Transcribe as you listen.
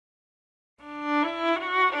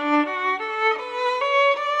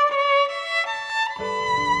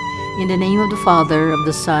In the name of the Father, of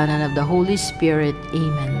the Son, and of the Holy Spirit.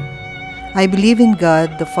 Amen. I believe in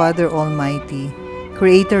God, the Father Almighty,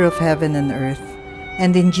 creator of heaven and earth,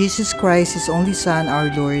 and in Jesus Christ, his only Son, our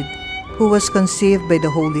Lord, who was conceived by the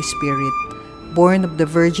Holy Spirit, born of the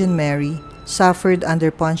Virgin Mary, suffered under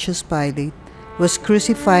Pontius Pilate, was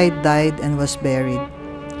crucified, died, and was buried.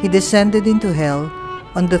 He descended into hell.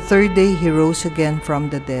 On the third day he rose again from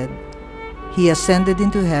the dead. He ascended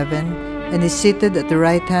into heaven and is seated at the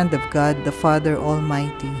right hand of God the Father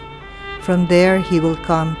Almighty. From there he will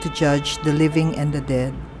come to judge the living and the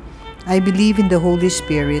dead. I believe in the Holy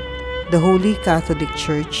Spirit, the Holy Catholic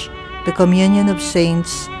Church, the communion of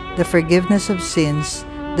saints, the forgiveness of sins,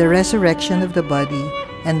 the resurrection of the body,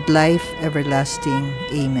 and life everlasting.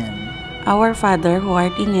 Amen. Our Father, who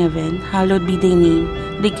art in heaven, hallowed be thy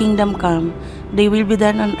name. Thy kingdom come, thy will be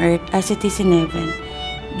done on earth as it is in heaven.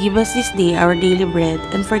 Give us this day our daily bread,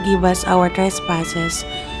 and forgive us our trespasses,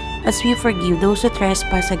 as we forgive those who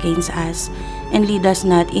trespass against us. And lead us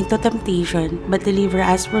not into temptation, but deliver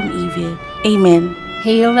us from evil. Amen.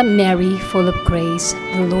 Hail Mary, full of grace,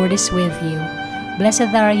 the Lord is with you.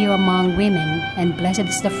 Blessed are you among women, and blessed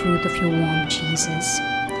is the fruit of your womb, Jesus.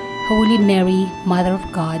 Holy Mary, Mother of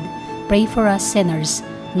God, pray for us sinners,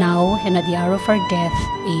 now and at the hour of our death.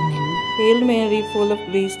 Amen. Hail Mary, full of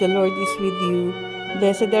grace, the Lord is with you.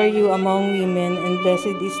 Blessed are you among women, and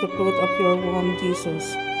blessed is the fruit of your womb,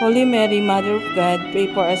 Jesus. Holy Mary, Mother of God, pray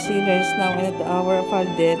for us sinners, now and at the hour of our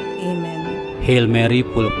death. Amen. Hail Mary,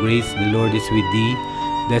 full of grace, the Lord is with thee.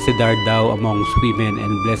 Blessed art thou amongst women,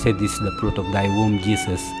 and blessed is the fruit of thy womb,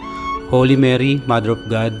 Jesus. Holy Mary, Mother of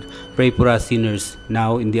God, pray for us sinners,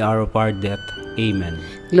 now in the hour of our death. Amen.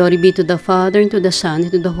 Glory be to the Father, and to the Son,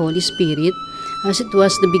 and to the Holy Spirit, as it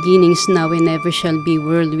was the beginnings, now and ever shall be,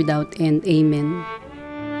 world without end. Amen.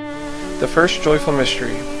 The first joyful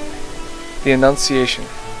mystery, the Annunciation.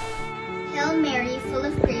 Hail Mary, full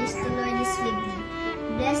of grace, the Lord is with thee.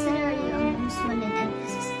 Blessed are you amongst women, and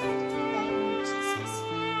blessed is the fruit of thy womb, Jesus.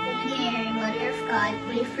 Holy Mary, Mother of God,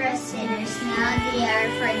 pray for us sinners, now and at the hour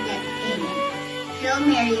of our death. Amen. Hail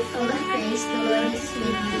Mary, full of grace, the Lord is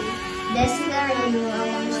with thee. Blessed are you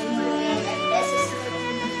amongst women, and blessed is the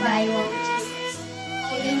fruit of thy womb, Jesus.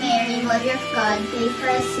 Holy Mary, Mother of God, pray for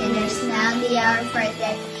us sinners, now and at the hour of our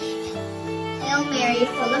death. Hail Mary,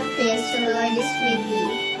 full of grace, the Lord is with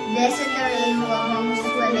thee. Blessed are you amongst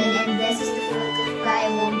women, and blessed is the fruit of thy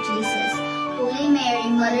womb, Jesus. Holy Mary,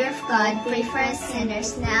 Mother of God, pray for us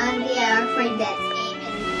sinners, now and at the hour of our death.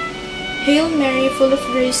 Amen. Hail Mary, full of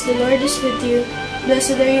grace, the Lord is with you.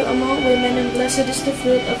 Blessed are you among women, and blessed is the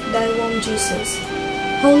fruit of thy womb, Jesus.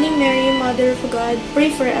 Holy Mary, Mother of God,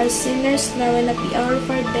 pray for us sinners, now and at the hour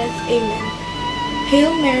of our death. Amen.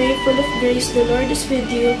 Hail Mary, full of grace, the Lord is with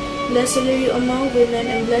you. Blessed are you among women,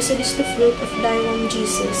 and blessed is the fruit of thy womb,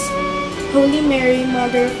 Jesus. Holy Mary,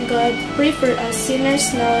 Mother of God, pray for us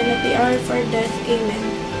sinners, now and at the hour of our death. Amen.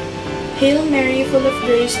 Hail Mary, full of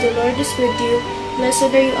grace, the Lord is with you.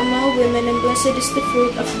 Blessed are you among women, and blessed is the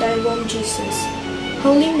fruit of thy womb, Jesus.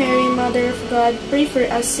 Holy Mary, Mother of God, pray for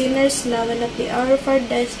us sinners, now and at the hour of our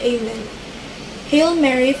death. Amen. Hail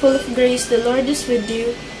Mary, full of grace, the Lord is with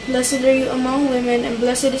you. Blessed are you among women, and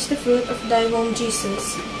blessed is the fruit of thy womb,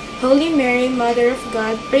 Jesus. Holy Mary, Mother of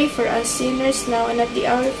God, pray for us sinners, now and at the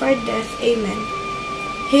hour of our death. Amen.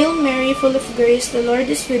 Hail Mary, full of grace, the Lord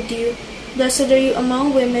is with you. Blessed are you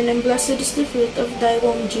among women, and blessed is the fruit of thy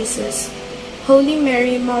womb, Jesus. Holy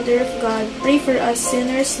Mary, Mother of God, pray for us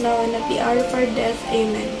sinners, now and at the hour of our death.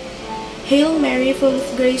 Amen. Hail Mary, full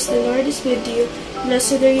of grace, the Lord is with you.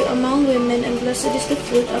 Blessed are you among women, and blessed is the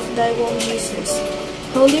fruit of thy womb, Jesus.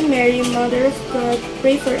 Holy Mary, Mother of God,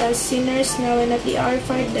 pray for us sinners, now and at the hour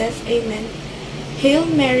of our death. Amen. Hail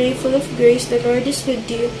Mary, full of grace, the Lord is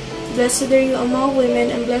with you. Blessed are you among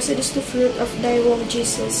women, and blessed is the fruit of thy womb,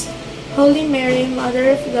 Jesus. Holy Mary,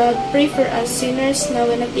 Mother of God, pray for us sinners,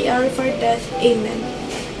 now and at the hour of our death. Amen.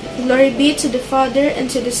 Glory be to the Father, and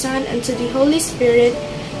to the Son, and to the Holy Spirit,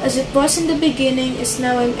 as it was in the beginning, is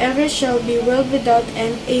now, and ever shall be, world without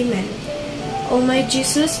end. Amen. O my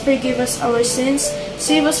Jesus, forgive us our sins,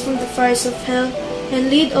 save us from the fires of hell, and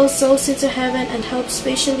lead all souls into heaven, and help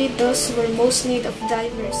especially those who are most in need of thy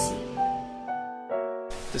mercy.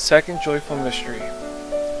 The second joyful mystery,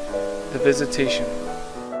 the Visitation.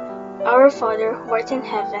 Our Father, who art in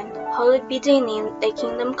heaven, hallowed be thy name. Thy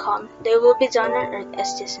kingdom come, thy will be done on earth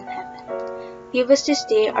as it is in heaven. Give us this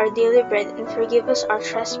day our daily bread, and forgive us our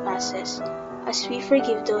trespasses, as we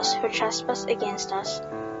forgive those who trespass against us.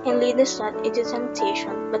 And lead us not into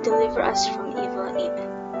temptation, but deliver us from evil.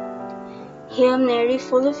 Amen. Hail Mary,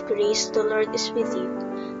 full of grace, the Lord is with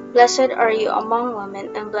you. Blessed are you among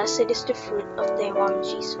women, and blessed is the fruit of thy womb,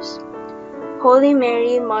 Jesus. Holy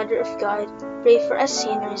Mary, Mother of God, pray for us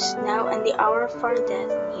sinners, now and the hour of our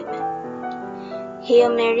death. Amen.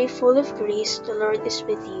 Hail Mary, full of grace, the Lord is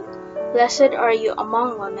with you. Blessed are you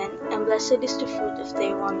among women, and blessed is the fruit of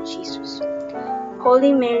thy womb, Jesus.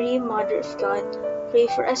 Holy Mary, Mother of God, pray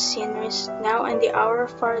for us sinners, now and the hour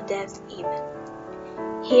of our death.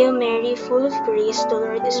 Amen. Hail Mary, full of grace, the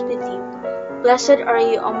Lord is with you. Blessed are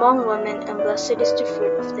you among women, and blessed is the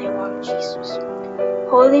fruit of thy womb, Jesus.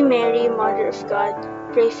 Holy Mary, Mother of God,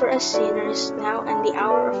 pray for us sinners, now and the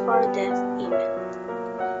hour of our death.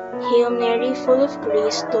 Amen. Hail Mary, full of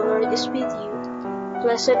grace, the Lord is with you.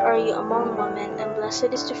 Blessed are you among women, and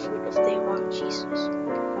blessed is the fruit of thy womb, Jesus.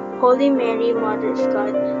 Holy Mary, Mother of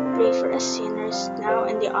God, pray for us sinners, now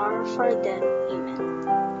and the hour of our death.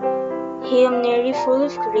 Amen. Hail Mary, full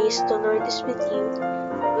of grace, the Lord is with you.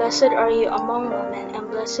 Blessed are you among women, and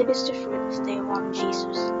blessed is the fruit of thy womb,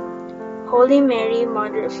 Jesus. Holy Mary,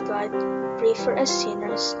 Mother of God, pray for us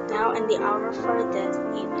sinners, now and the hour of our death.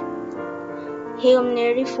 Amen. Hail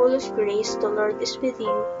Mary, full of grace, the Lord is with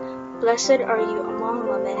you. Blessed are you among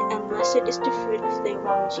women, and blessed is the fruit of thy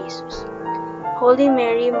womb, Jesus. Holy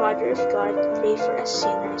Mary, Mother of God, pray for us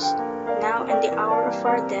sinners, now and the hour of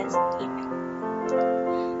our death.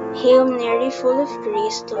 Amen. Hail Mary, full of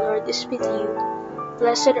grace, the Lord is with you.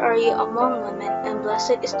 Blessed are you among women, and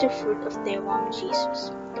blessed is the fruit of thy womb,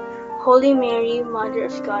 Jesus. Holy Mary, Mother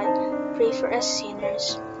of God, pray for us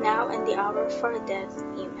sinners, now and the hour of our death.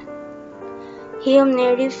 Amen. Hail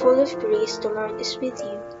Mary, full of grace, the Lord is with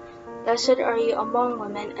you. Blessed are you among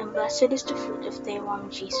women, and blessed is the fruit of thy womb,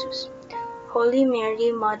 Jesus. Holy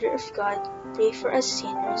Mary, Mother of God, pray for us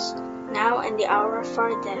sinners, now and the hour of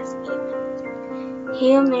our death. Amen.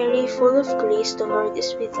 Hail Mary, full of grace, the Lord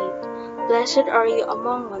is with you. Blessed are you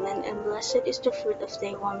among women, and blessed is the fruit of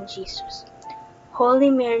thy womb, Jesus. Holy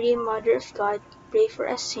Mary, Mother of God, pray for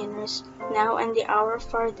us sinners, now and the hour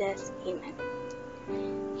of our death. Amen.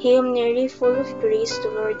 Hail Mary, full of grace, the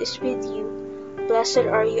Lord is with you. Blessed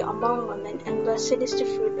are you among women, and blessed is the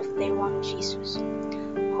fruit of thy womb, Jesus.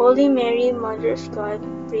 Holy Mary, Mother of God,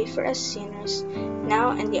 pray for us sinners,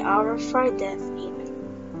 now and the hour of our death. Amen.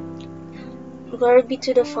 Glory be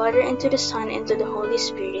to the Father, and to the Son, and to the Holy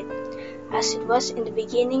Spirit, as it was in the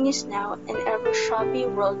beginning, is now, and ever shall be,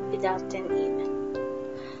 world without end. Amen.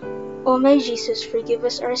 O my Jesus, forgive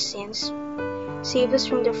us our sins, save us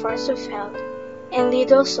from the fires of hell, and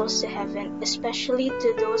lead all souls to heaven, especially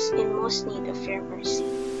to those in most need of your mercy.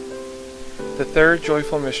 The third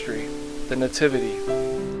joyful mystery, the Nativity.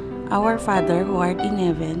 Our Father, who art in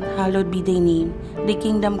heaven, hallowed be thy name. Thy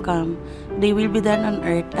kingdom come, thy will be done on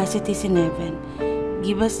earth as it is in heaven.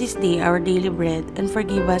 Give us this day our daily bread, and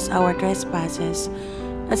forgive us our trespasses,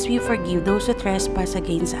 as we forgive those who trespass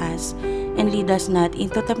against us. And lead us not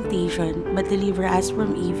into temptation, but deliver us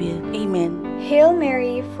from evil. Amen. Hail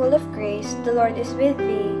Mary, full of grace, the Lord is with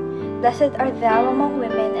thee. Blessed art thou among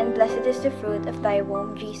women, and blessed is the fruit of thy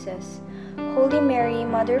womb, Jesus. Holy Mary,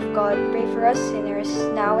 Mother of God, pray for us sinners,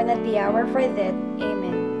 now and at the hour of our death.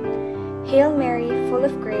 Amen. Hail Mary, full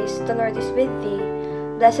of grace, the Lord is with thee.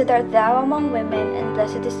 Blessed art thou among women, and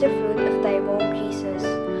blessed is the fruit of thy womb, Jesus.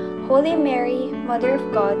 Holy Mary, Mother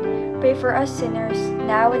of God, pray for us sinners,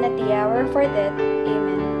 now and at the hour of our death.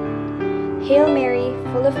 Amen. Hail Mary,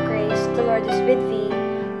 full of grace, the Lord is with thee.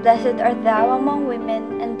 Blessed art thou among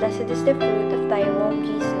women, and blessed is the fruit of thy womb,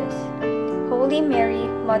 Jesus. Holy Mary,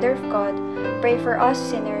 Mother of God, pray for us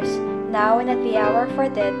sinners, now and at the hour of our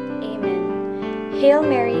death. Amen. Hail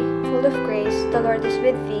Mary, full of grace, the Lord is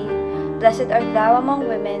with thee. Blessed art thou among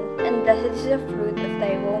women, and blessed is the fruit of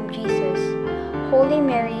thy womb, Jesus. Holy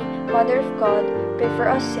Mary, Mother of God, pray for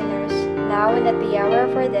us sinners, now and at the hour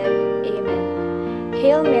of our death. Amen.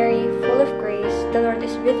 Hail Mary, full of grace, the Lord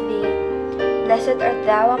is with thee. Blessed art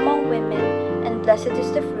thou among women, and blessed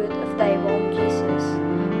is the fruit of thy womb, Jesus.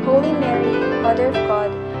 Holy Mary, Mother of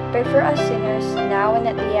God, pray for us sinners, now and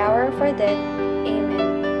at the hour of our death.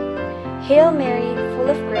 Amen. Hail Mary, full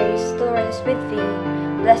of grace, the Lord is with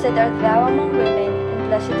thee. Blessed art thou among women, and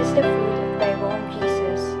blessed is the fruit of thy womb,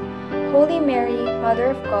 Jesus. Holy Mary, Mother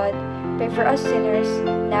of God, pray for us sinners,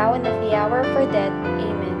 now and at the hour of our death.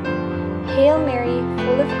 Amen. Hail Mary,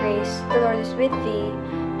 full of grace, the Lord is with thee.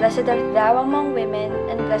 Blessed art thou among women,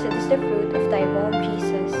 and blessed is the fruit of thy womb,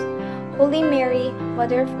 Jesus. Holy Mary,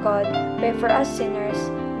 Mother of God, pray for us sinners,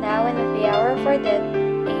 now and at the hour of our death.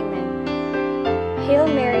 Amen. Hail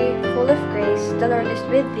Mary, full of grace, the Lord is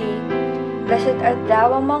with thee. Blessed art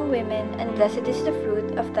thou among women, and blessed is the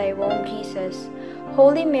fruit of thy womb, Jesus.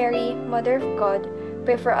 Holy Mary, Mother of God,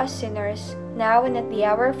 pray for us sinners, now and at the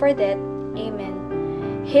hour of our death.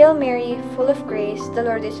 Amen. Hail Mary, full of grace, the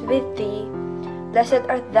Lord is with thee. Blessed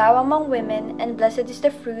art thou among women, and blessed is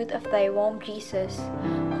the fruit of thy womb, Jesus.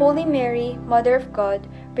 Holy Mary, Mother of God,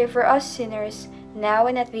 pray for us sinners, now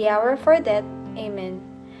and at the hour of our death. Amen.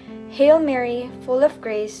 Hail Mary, full of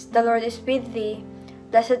grace, the Lord is with thee.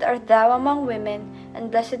 Blessed art thou among women,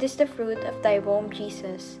 and blessed is the fruit of thy womb,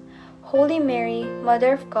 Jesus. Holy Mary,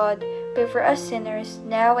 Mother of God, pray for us sinners,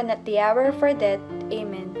 now and at the hour of our death.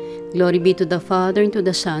 Amen. Glory be to the Father, and to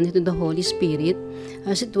the Son, and to the Holy Spirit,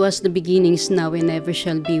 as it was the beginnings, now and ever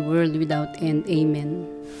shall be, world without end. Amen.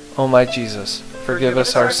 O my Jesus, forgive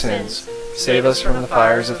us our sins, save us from the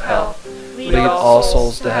fires of hell, lead all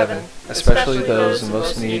souls to heaven, especially those in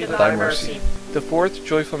most need of thy mercy. The fourth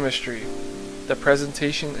joyful mystery, the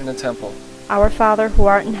presentation in the temple. Our Father, who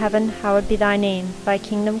art in heaven, hallowed be thy name. Thy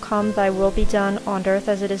kingdom come, thy will be done, on earth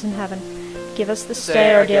as it is in heaven. Give us this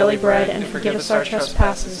day our daily bread, and forgive us our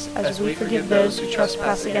trespasses, as we forgive those who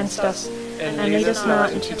trespass against us. And lead us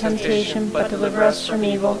not into temptation, but deliver us from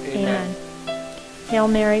evil. Amen. Hail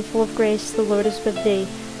Mary, full of grace, the Lord is with thee.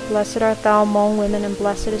 Blessed art thou among women, and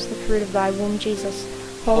blessed is the fruit of thy womb, Jesus.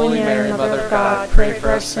 Holy Mary, Mother of God, pray for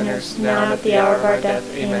us sinners, now and at the hour of our death.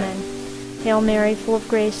 Amen. Hail Mary, full of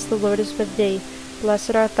grace, the Lord is with thee.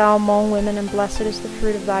 Blessed art thou among women, and blessed is the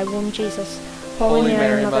fruit of thy womb, Jesus. Holy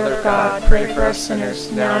Mary, Mother of God, pray for us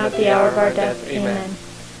sinners, now and at the hour of our death. Amen.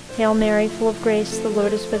 Hail Mary, full of grace, the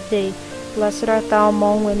Lord is with thee. Blessed art thou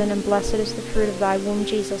among women, and blessed is the fruit of thy womb,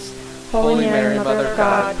 Jesus. Holy Mary, Mother of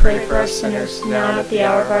God, pray for us sinners, now and at the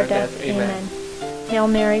hour of our death. Amen. Hail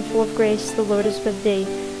Mary, full of grace, the Lord is with thee.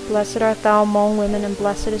 Blessed art thou among women, and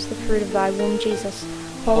blessed is the fruit of thy womb, Jesus.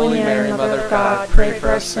 Holy Mary, Mother of God, pray for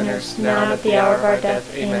us sinners, now and at the hour of our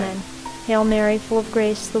death. Amen. Hail Mary, full of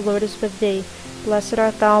grace, the Lord is with thee. Blessed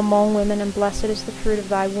art thou among women, and blessed is the fruit of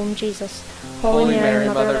thy womb, Jesus. Holy Mary,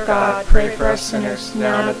 Mother of God, pray for us sinners,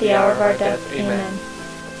 now and at the hour of our death. Amen.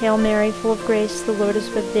 Hail Mary, full of grace, the Lord is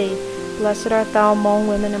with thee. Blessed art thou among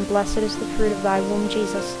women, and blessed is the fruit of thy womb,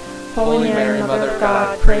 Jesus. Holy Mary, Mother of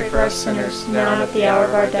God, pray for us sinners, now and at the hour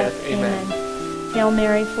of our death. Amen. Hail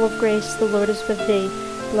Mary, full of grace, the Lord is with thee.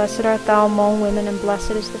 Blessed art thou among women, and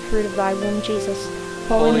blessed is the fruit of thy womb, Jesus.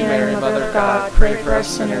 Holy Mary, Mother of God, pray for us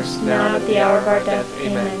sinners, now and at the hour of our death.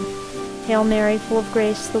 Amen. Hail Mary, full of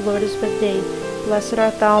grace, the Lord is with thee. Blessed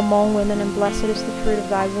art thou among women, and blessed is the fruit of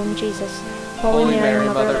thy womb, Jesus. Holy Mary,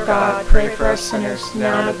 Mother of God, pray for us sinners,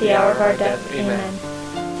 now and at the hour of our death. Amen.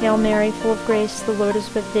 Hail Mary, full of grace, the Lord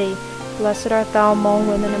is with thee. Blessed art thou among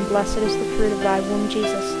women, and blessed is the fruit of thy womb,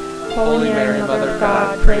 Jesus. Holy Mary, Mother of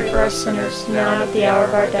God, pray for us sinners, now and at the hour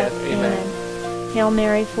of our death. Amen. Hail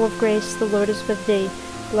Mary, full of grace, the Lord is with thee.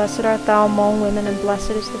 Blessed art thou among women, and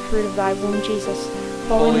blessed is the fruit of thy womb, Jesus.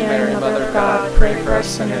 Holy Mary, Mother of God, pray for us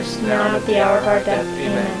sinners, now and at the hour of our death.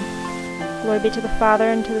 Amen. Glory be to the Father,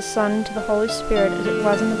 and to the Son, and to the Holy Spirit, as it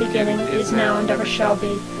was in the beginning, is now, and ever shall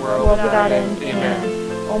be, world without end. Amen.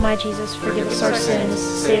 O my Jesus, forgive us our sins,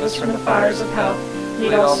 save us from the fires of hell,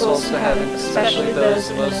 lead all souls to heaven, especially those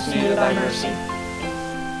in most need of thy mercy.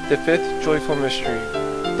 The fifth joyful mystery,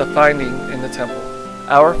 the finding in the temple.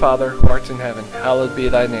 Our Father, who art in heaven, hallowed be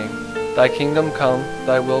thy name. Thy kingdom come,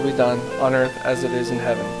 thy will be done, on earth as it is in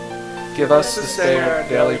heaven. Give us this day our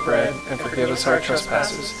daily bread, and forgive us our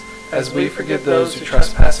trespasses, as we forgive those who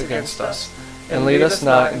trespass against us. And lead us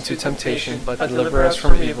not into temptation, but deliver us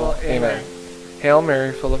from evil. Amen. Hail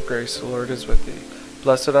Mary, full of grace, the Lord is with thee.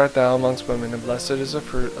 Blessed art thou amongst women, and blessed is the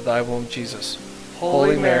fruit of thy womb, Jesus.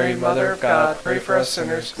 Holy Mary, Mother of God, pray for us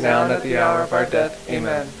sinners, now and at the hour of our death.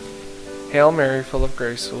 Amen. Hail Mary, full of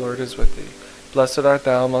grace, the Lord is with thee. Blessed art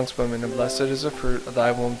thou amongst women, and blessed is the fruit of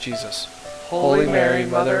thy womb, Jesus. Holy Mary,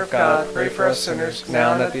 Mother of God, pray for us sinners,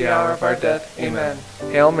 now and at the hour of our death. Amen.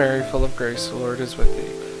 Hail Mary, full of grace, the Lord is with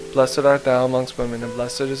thee. Blessed art thou amongst women, and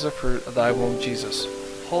blessed is the fruit of thy womb, Jesus.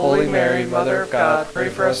 Holy Mary, Mother of God, pray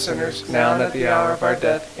for us sinners, now and at the hour of our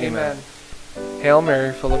death. Amen. Hail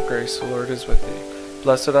Mary, full of grace, the Lord is with thee.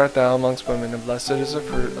 Blessed art thou amongst women, and blessed is the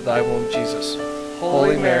fruit of thy womb, Jesus.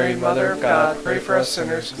 Holy Mary, Mother of God, pray for us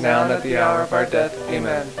sinners, now and at the hour of our death.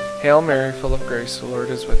 Amen. Hail Mary, full of grace, the Lord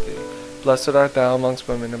is with thee. Blessed art thou amongst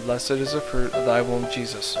women, and blessed is the fruit of thy womb,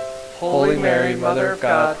 Jesus. Holy Mary, Mother of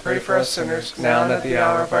God, pray for us sinners, now and at the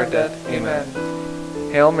hour of our death. Amen.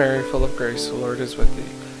 Hail Mary, full of grace, the Lord is with thee.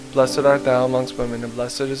 Blessed art thou amongst women, and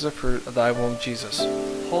blessed is the fruit of thy womb, Jesus.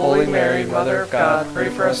 Holy Mary, Mother of God, pray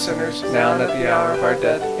for us sinners, now and at the hour of our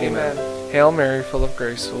death. Amen. Hail Mary, full of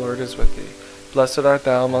grace, the Lord is with thee. Blessed art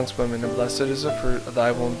thou amongst women, and blessed is the fruit of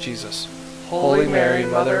thy womb, Jesus. Holy Mary,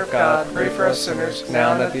 Mother of God, pray for us sinners,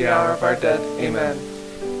 now and at the hour of our death. Amen.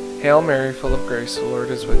 Hail Mary, full of grace, the Lord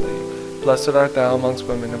is with thee. Blessed art thou amongst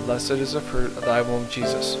women, and blessed is the fruit of thy womb,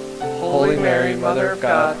 Jesus. Holy Mary, Mother of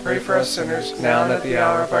God, pray for us sinners, now and at the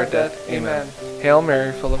hour of our death. Amen. Hail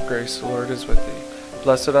Mary, full of grace, the Lord is with thee.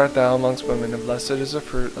 Blessed art thou amongst women, and blessed is the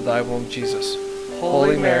fruit of thy womb, Jesus.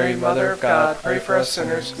 Holy Mary, Mother of God, pray for us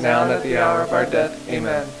sinners, now and at the hour of our death.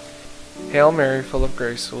 Amen. Hail Mary, full of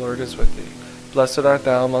grace, the Lord is with thee. Blessed art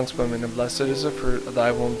thou amongst women, and blessed is the fruit of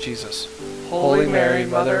thy womb, Jesus. Holy Mary,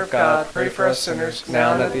 Mother of God, pray for us sinners,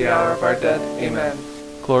 now and at the hour of our death. Amen.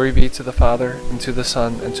 Glory be to the Father, and to the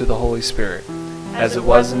Son, and to the Holy Spirit, as it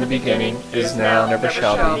was in the beginning, is now, and ever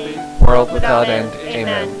shall be, world without end.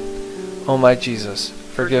 Amen. O my Jesus,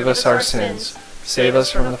 forgive us our sins, save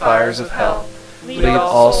us from the fires of hell, lead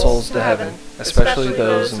all souls to heaven, especially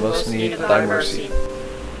those in most need of thy mercy.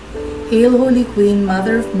 Hail, Holy Queen,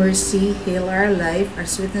 Mother of Mercy, hail our life, our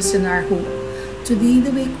sweetness, and our hope. To thee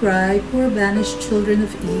do we cry, poor banished children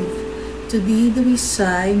of Eve. To thee do we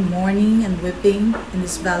sigh, mourning and weeping in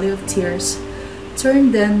this valley of tears.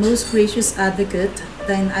 Turn then, most gracious Advocate,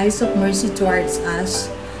 thine eyes of mercy towards us,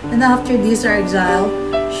 and after this our exile,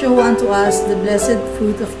 show unto us the blessed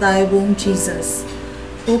fruit of thy womb, Jesus.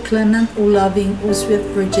 O clement, O loving, O sweet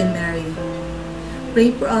Virgin Mary,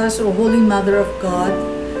 pray for us, O Holy Mother of God,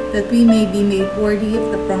 that we may be made worthy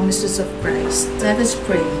of the promises of Christ. Let us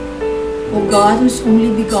pray. O God, whose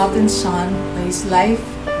only begotten Son, by his life,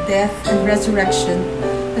 death, and resurrection,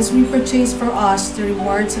 has repurchased for us the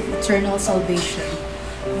rewards of eternal salvation,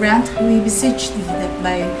 grant, we beseech thee, that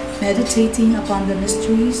by meditating upon the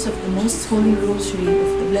mysteries of the most Holy Rosary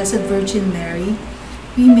of the Blessed Virgin Mary,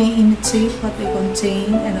 we may imitate what they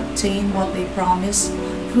contain and obtain what they promise,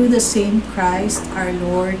 through the same Christ our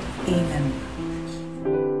Lord. Amen.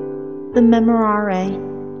 The Memorare.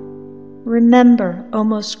 Remember, O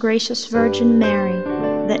most gracious Virgin Mary,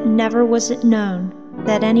 that never was it known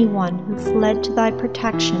that anyone who fled to thy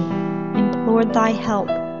protection, implored thy help,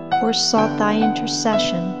 or sought thy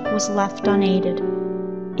intercession was left unaided.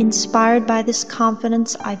 Inspired by this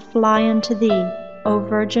confidence, I fly unto thee, O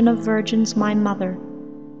Virgin of Virgins, my Mother.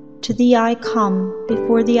 To thee I come,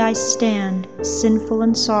 before thee I stand, sinful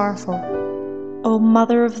and sorrowful. O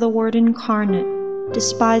Mother of the Word incarnate,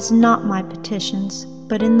 despise not my petitions,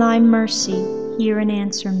 but in thy mercy hear and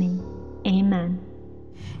answer me. Amen.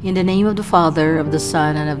 In the name of the Father, of the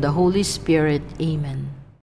Son, and of the Holy Spirit. Amen.